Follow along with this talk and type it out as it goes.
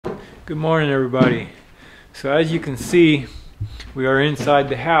Good morning, everybody. So as you can see, we are inside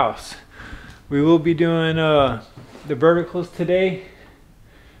the house. We will be doing the verticals today.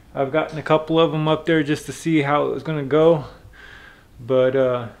 I've gotten a couple of them up there just to see how it was going to go, but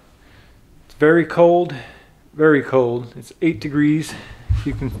it's very cold, very cold. It's 8 degrees.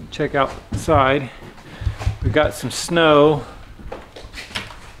 You can check outside. We got some snow.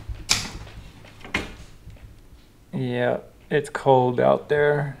 Yeah, it's cold out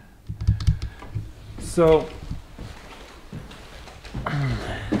there. So,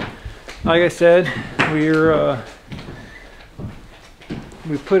 like I said, we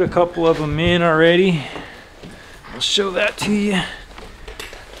put a couple of them in already. I'll show that to you.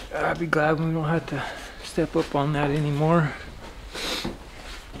 I'll be glad we don't have to step up on that anymore.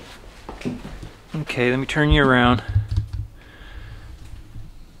 Okay, let me turn you around.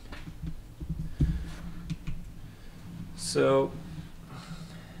 So,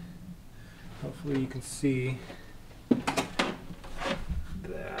 hopefully you can see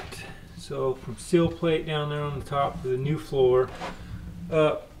that. So from sill plate down there on the top of the new floor,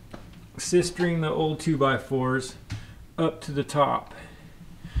 up, sistering the old 2x4s up to the top.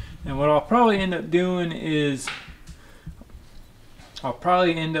 And what I'll probably end up doing is I'll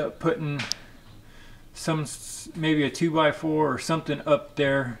probably end up putting maybe a 2x4 or something up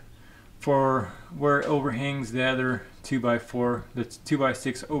there for where it overhangs the other 2x4. The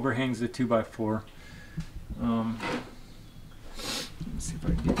 2x6 overhangs the 2x4. Let's see if I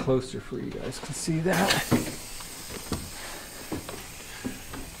can get closer for you guys to see that.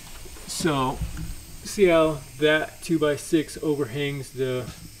 So, see how that 2x6 overhangs the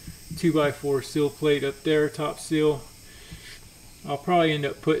 2x4 sill plate up there, top sill? I'll probably end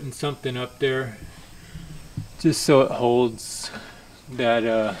up putting something up there just so it holds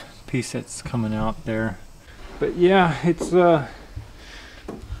that piece that's coming out there. But yeah, it's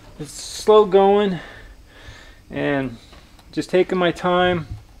slow going and just taking my time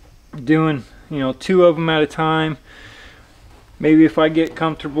doing, you know, 2 of them at a time. Maybe if I get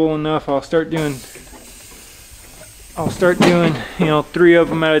comfortable enough, I'll start doing, you know, 3 of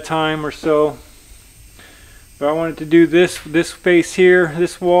them at a time or so. But I wanted to do this face here,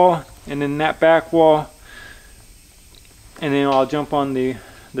 this wall, and then that back wall, and then I'll jump on the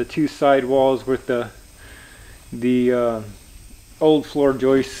 2 side walls with the old floor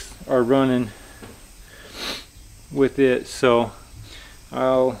joists are running with it. So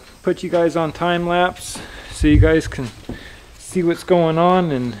I'll put you guys on time lapse so you guys can see what's going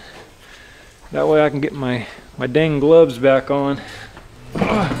on, and that way I can get my dang gloves back on.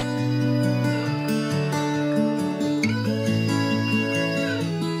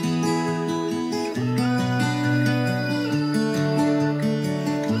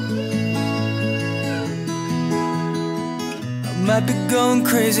 Might be going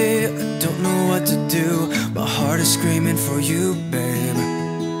crazy, I don't know what to do. My heart is screaming for you, babe.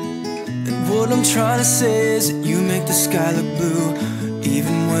 And what I'm trying to say is that you make the sky look blue,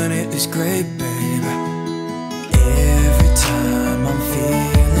 even when it is gray, babe. Every time I'm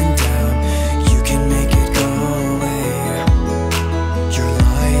feeling down, you can make it go away. Your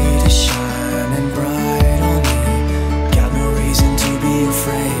light is shining bright on me, got no reason to be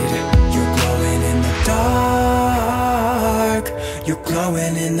afraid. You're glowing in the dark, you're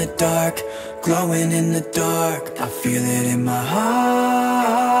glowing in the dark, glowing in the dark. I feel it in my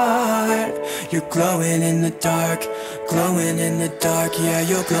heart. You're glowing in the dark, glowing in the dark. Yeah,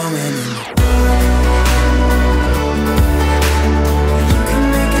 you're glowing in the dark.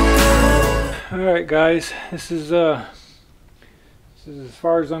 Alright guys, this is as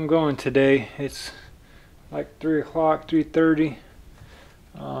far as I'm going today. It's like 3 o'clock, 3:30.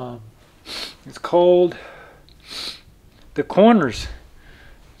 It's cold. The corners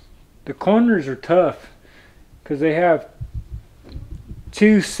are tough because they have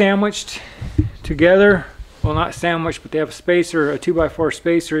 2 sandwiched together. Well, not sandwiched, but they have a spacer, a 2x4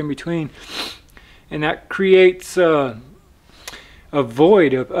 spacer in between, and that creates a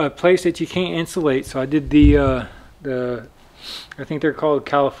void, a place that you can't insulate. So I did the I think they're called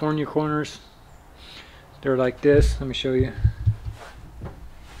California corners. They're like this. Let me show you.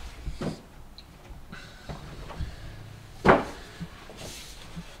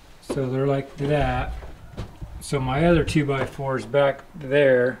 So they're like that. So my other 2x4 is back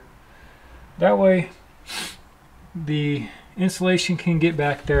there. That way the insulation can get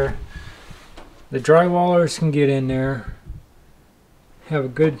back there. The drywallers can get in there. Have a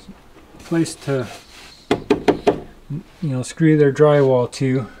good place to, you know, screw their drywall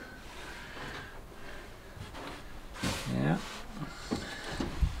to. Yeah.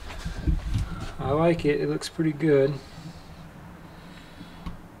 I like it. It looks pretty good.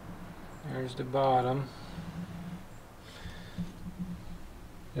 There's the bottom.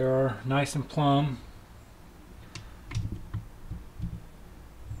 They are nice and plumb,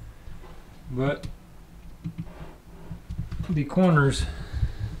 but the corners,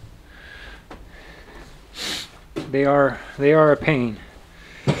 they are a pain.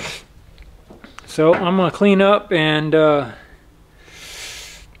 So I'm gonna clean up and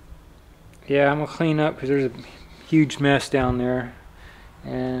yeah, I'm gonna clean up because there's a huge mess down there,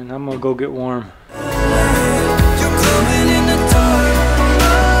 and I'm gonna go get warm.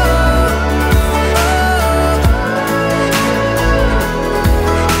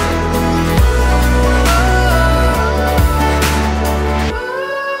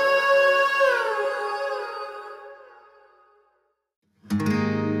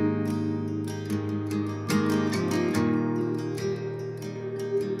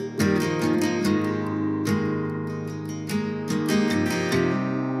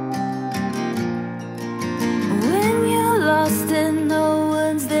 And no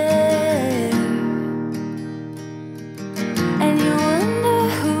one's there, and you wonder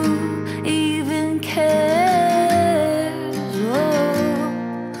who even cares.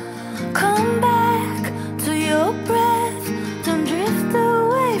 Oh, come back to your breath, don't drift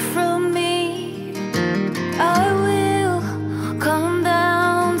away from me. I will come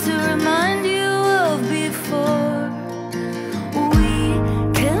down to remind you of before. We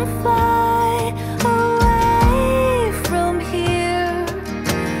can fly away from here.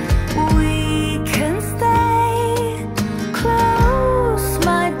 We can stay close,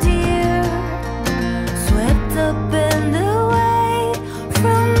 my dear. Swept up and away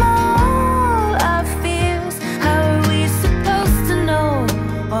from all our fears. How are we supposed to know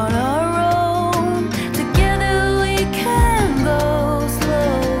on our own? Together we can go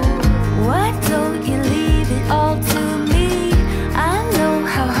slow. Why don't you leave it all to me? I know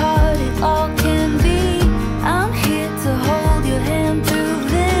how hard it all can be. I'm here to hold your hand through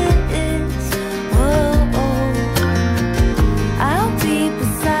this. Whoa, I'll be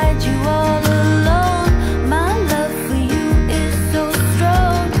beside you all alone. My love for you is so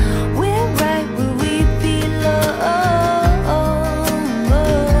strong. We're right where we belong.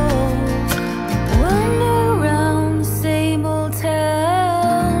 Wander around the same old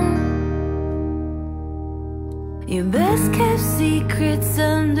town. Your best kept secrets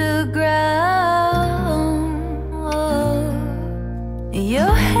underground.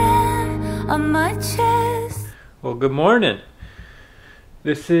 Your hand on my chest. Well, good morning.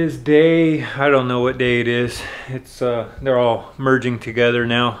 This is day, I don't know what day it is. It's they're all merging together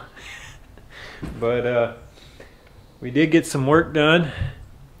now. But we did get some work done,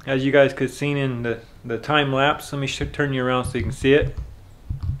 as you guys could see in the time lapse. Let me turn you around so you can see it.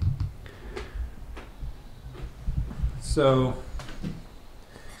 So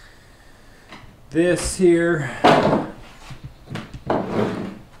this here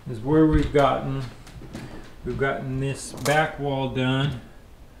is where we've gotten this back wall done,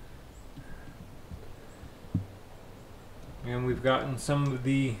 and we've gotten some of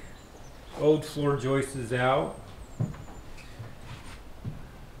the old floor joists out.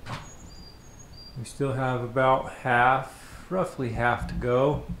 We still have about roughly half to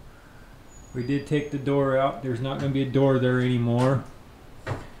go. We did take the door out. There's not going to be a door there anymore,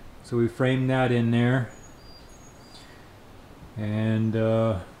 so we framed that in there. And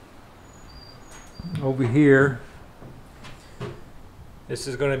over here, this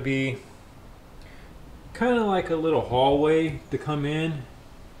is going to be kind of like a little hallway to come in,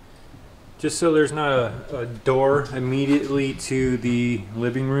 just so there's not a door immediately to the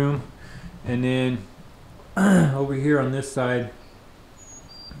living room. And then over here on this side,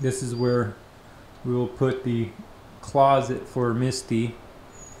 this is where we will put the closet for Misty.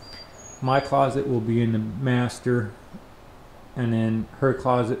 My closet will be in the master, and then her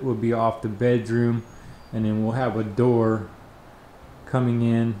closet will be off the bedroom, and then we'll have a door coming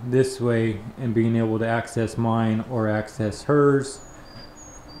in this way and being able to access mine or access hers.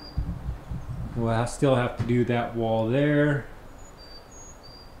 We'll still have to do that wall there.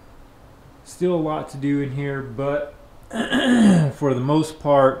 Still a lot to do in here, but for the most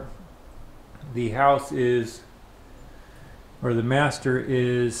part, the house is, or the master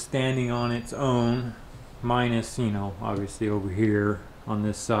is, standing on its own, minus, you know, obviously over here on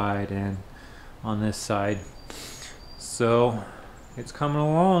this side and on this side. So it's coming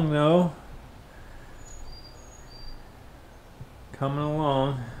along though. Coming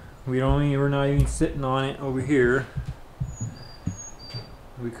along. We're not even sitting on it over here.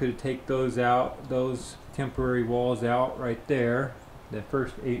 We could take those out, those temporary walls out right there, the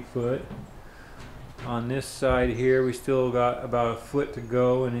first 8 foot. On this side here, we still got about a foot to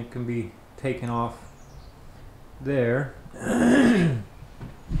go, and it can be taken off there.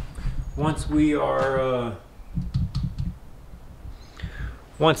 Once we are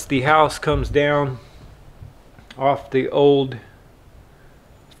once the house comes down off the old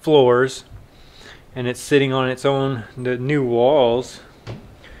floors and it's sitting on its own, the new walls,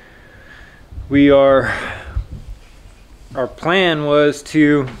 our plan was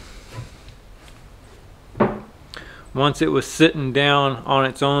to, once it was sitting down on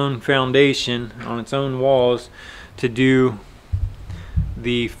its own foundation, on its own walls, to do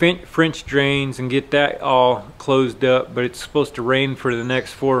the French drains and get that all closed up. But it's supposed to rain for the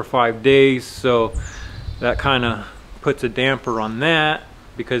next 4 or 5 days, so that kind of puts a damper on that,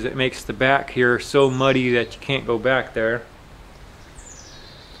 because it makes the back here so muddy that you can't go back there.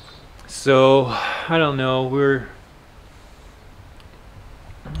 So I don't know,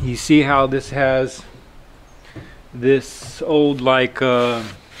 you see how this has this old, like I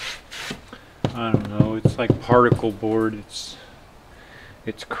don't know, it's like particle board,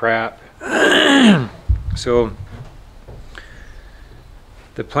 it's crap. So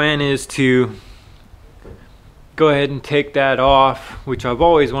the plan is to go ahead and take that off, which I've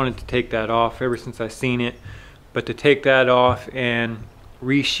always wanted to take that off ever since I've seen it, but to take that off and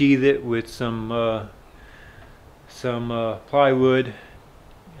re-sheath it with some plywood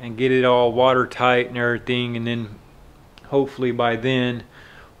and get it all watertight and everything, and then hopefully by then,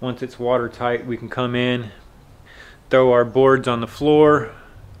 once it's watertight, we can come in, throw our boards on the floor.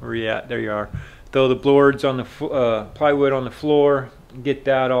 Where you at? There you are. Throw the boards on the plywood on the floor, get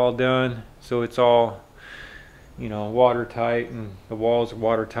that all done so it's all, you know, watertight, and the walls are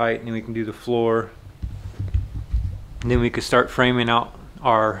watertight, and then we can do the floor. And then we could start framing out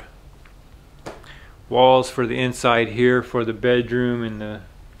our walls for the inside here, for the bedroom and the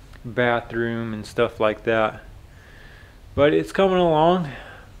bathroom and stuff like that. But it's coming along.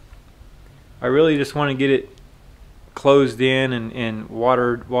 I really just want to get it closed in and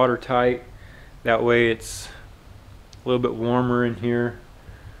watertight. That way it's a little bit warmer in here.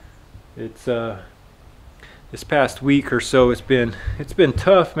 It's this past week or so, it's been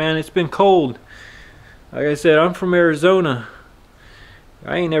tough, man. It's been cold. Like I said, I'm from Arizona.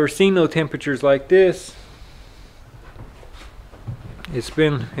 I ain't never seen no temperatures like this. It's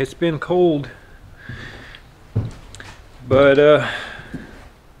been cold. But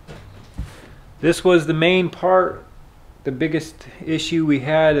this was the main part, the biggest issue we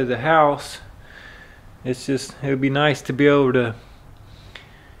had of the house. It's just, it would be nice to be able to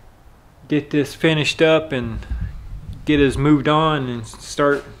get this finished up and get us moved on and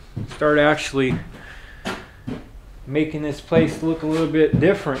start actually making this place look a little bit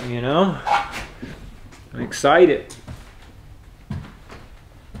different, you know. I'm excited. I'm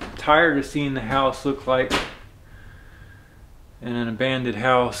tired of seeing the house look like an abandoned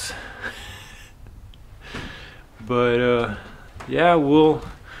house. But yeah, I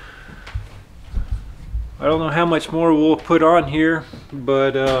don't know how much more we'll put on here,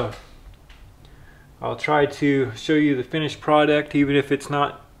 but I'll try to show you the finished product, even if it's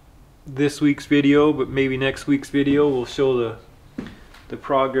not this week's video, but maybe next week's video we'll show the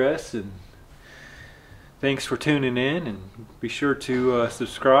progress. And thanks for tuning in, and be sure to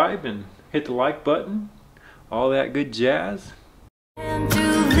subscribe and hit the like button, all that good jazz.